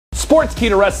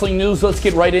Sportskeeda Wrestling News, let's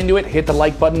get right into it. Hit the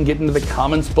like button, get into the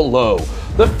comments below.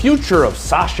 The future of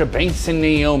Sasha Banks and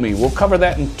Naomi. We'll cover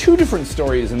that in two different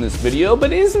stories in this video,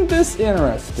 but isn't this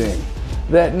interesting?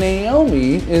 That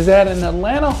Naomi is at an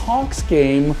Atlanta Hawks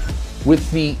game with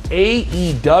the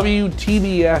AEW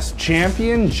TBS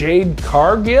champion, Jade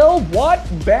Cargill. What?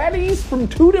 Baddies from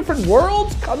two different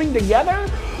worlds coming together?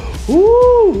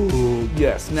 Ooh,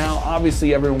 yes. Now,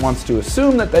 obviously, everyone wants to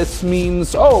assume that this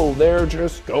means, oh, they're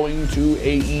just going to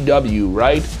AEW,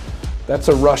 right? That's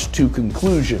a rush to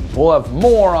conclusion. We'll have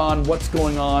more on what's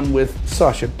going on with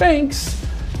Sasha Banks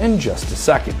in just a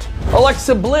second.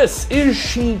 Alexa Bliss, is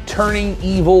she turning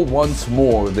evil once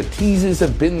more? The teases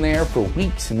have been there for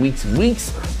weeks and weeks and weeks.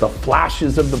 The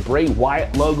flashes of the Bray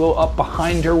Wyatt logo up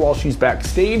behind her while she's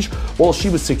backstage. Well, she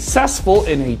was successful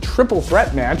in a triple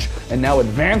threat match and now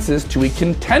advances to a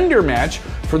contender match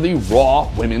for the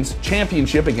Raw Women's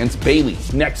Championship against Bayley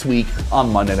next week on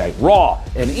Monday Night Raw.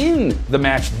 And in the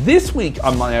match this week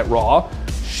on Monday Night Raw,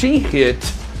 she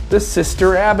hit the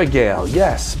Sister Abigail.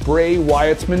 Yes, Bray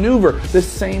Wyatt's maneuver. The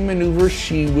same maneuver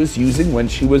she was using when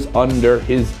she was under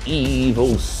his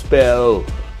evil spell.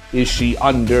 Is she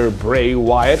under Bray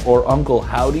Wyatt or Uncle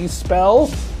Howdy's spell?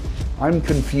 I'm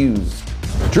confused.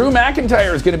 Drew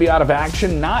McIntyre is going to be out of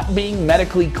action, not being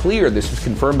medically clear. This was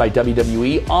confirmed by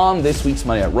WWE on this week's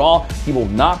Monday Night Raw. He will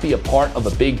not be a part of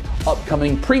a big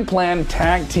upcoming pre-planned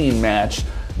tag team match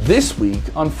this week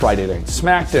on Friday Night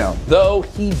SmackDown, though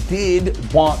he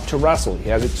did want to wrestle. He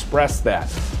has expressed that.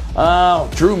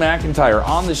 Drew McIntyre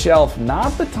on the shelf,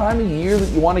 not the time of year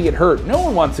that you want to get hurt. No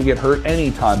one wants to get hurt any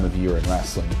time of year in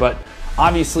wrestling, but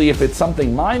obviously if it's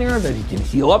something minor that he can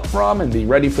heal up from and be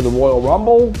ready for the Royal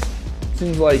Rumble,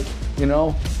 seems like, you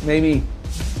know, maybe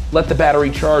let the battery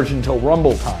charge until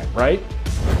Rumble time, right?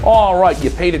 All right,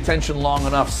 you paid attention long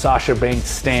enough, Sasha Banks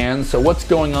stands. So what's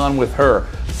going on with her?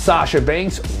 Sasha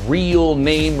Banks, real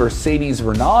name Mercedes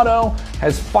Varnado,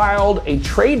 has filed a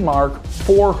trademark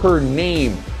for her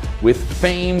name with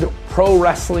famed pro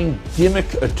wrestling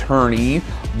gimmick attorney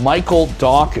Michael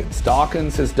Dawkins.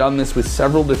 Dawkins has done this with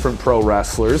several different pro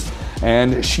wrestlers,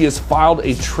 and she has filed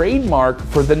a trademark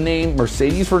for the name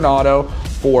Mercedes Varnado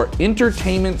for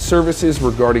entertainment services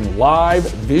regarding live,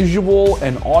 visual,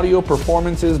 and audio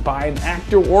performances by an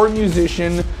actor or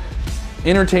musician,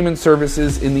 entertainment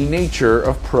services in the nature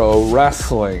of pro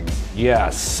wrestling.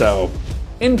 Yes, so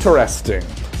interesting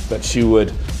that she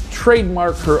would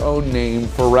trademark her own name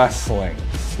for wrestling.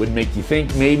 Would make you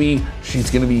think maybe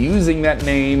she's going to be using that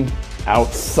name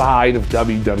outside of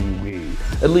WWE.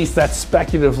 At least that's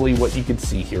speculatively what you could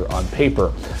see here on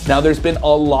paper. Now, there's been a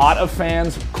lot of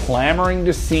fans clamoring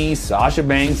to see Sasha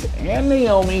Banks and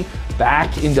Naomi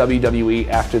back in WWE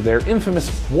after their infamous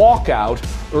walkout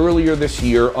earlier this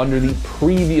year under the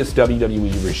previous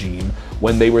WWE regime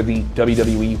when they were the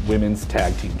WWE Women's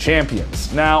Tag Team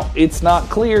Champions. Now, it's not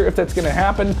clear if that's going to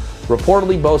happen.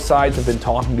 Reportedly, both sides have been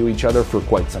talking to each other for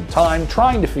quite some time,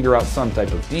 trying to figure out some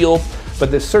type of deal, but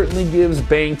this certainly gives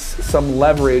Banks some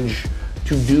leverage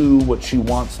to do what she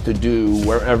wants to do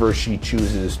wherever she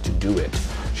chooses to do it.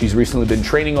 She's recently been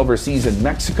training overseas in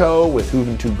Mexico with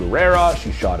Juventud Guerrera.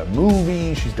 She shot a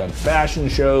movie, she's done fashion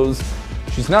shows.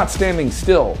 She's not standing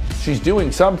still, she's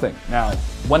doing something. Now,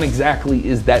 when exactly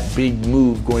is that big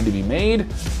move going to be made?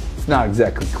 It's not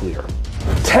exactly clear.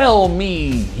 Tell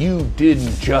me you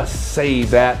didn't just say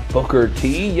that, Booker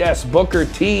T. Yes, Booker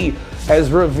T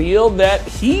has revealed that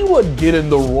he would get in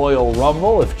the Royal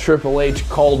Rumble if Triple H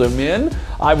called him in.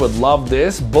 I would love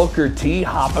this. Booker T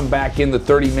hopping back in the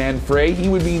 30-man fray. He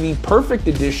would be the perfect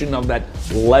addition of that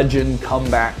legend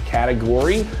comeback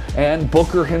category. And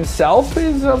Booker himself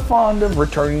is fond of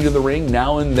returning to the ring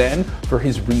now and then for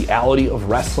his Reality of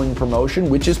Wrestling promotion,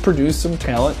 which has produced some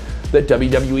talent that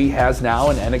WWE has now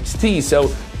in NXT. So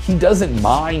he doesn't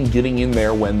mind getting in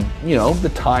there when, you know, the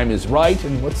time is right.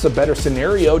 And what's a better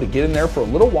scenario to get in there for a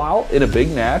little while in a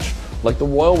big match like the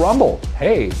Royal Rumble?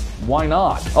 Hey, why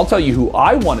not? I'll tell you who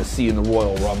I want to see in the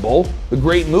Royal Rumble, the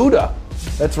Great Muta.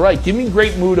 That's right, give me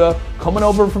Great Muta coming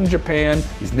over from Japan.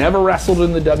 He's never wrestled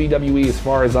in the WWE as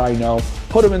far as I know.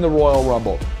 Put him in the Royal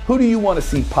Rumble. Who do you want to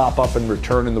see pop up and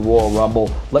return in the Royal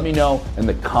Rumble? Let me know in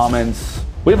the comments.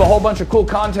 We have a whole bunch of cool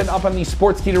content up on the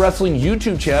Sportskeeda Wrestling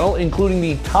YouTube channel, including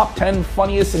the top 10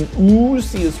 funniest and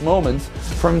ooziest moments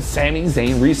from Sami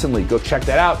Zayn recently. Go check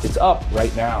that out. It's up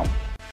right now.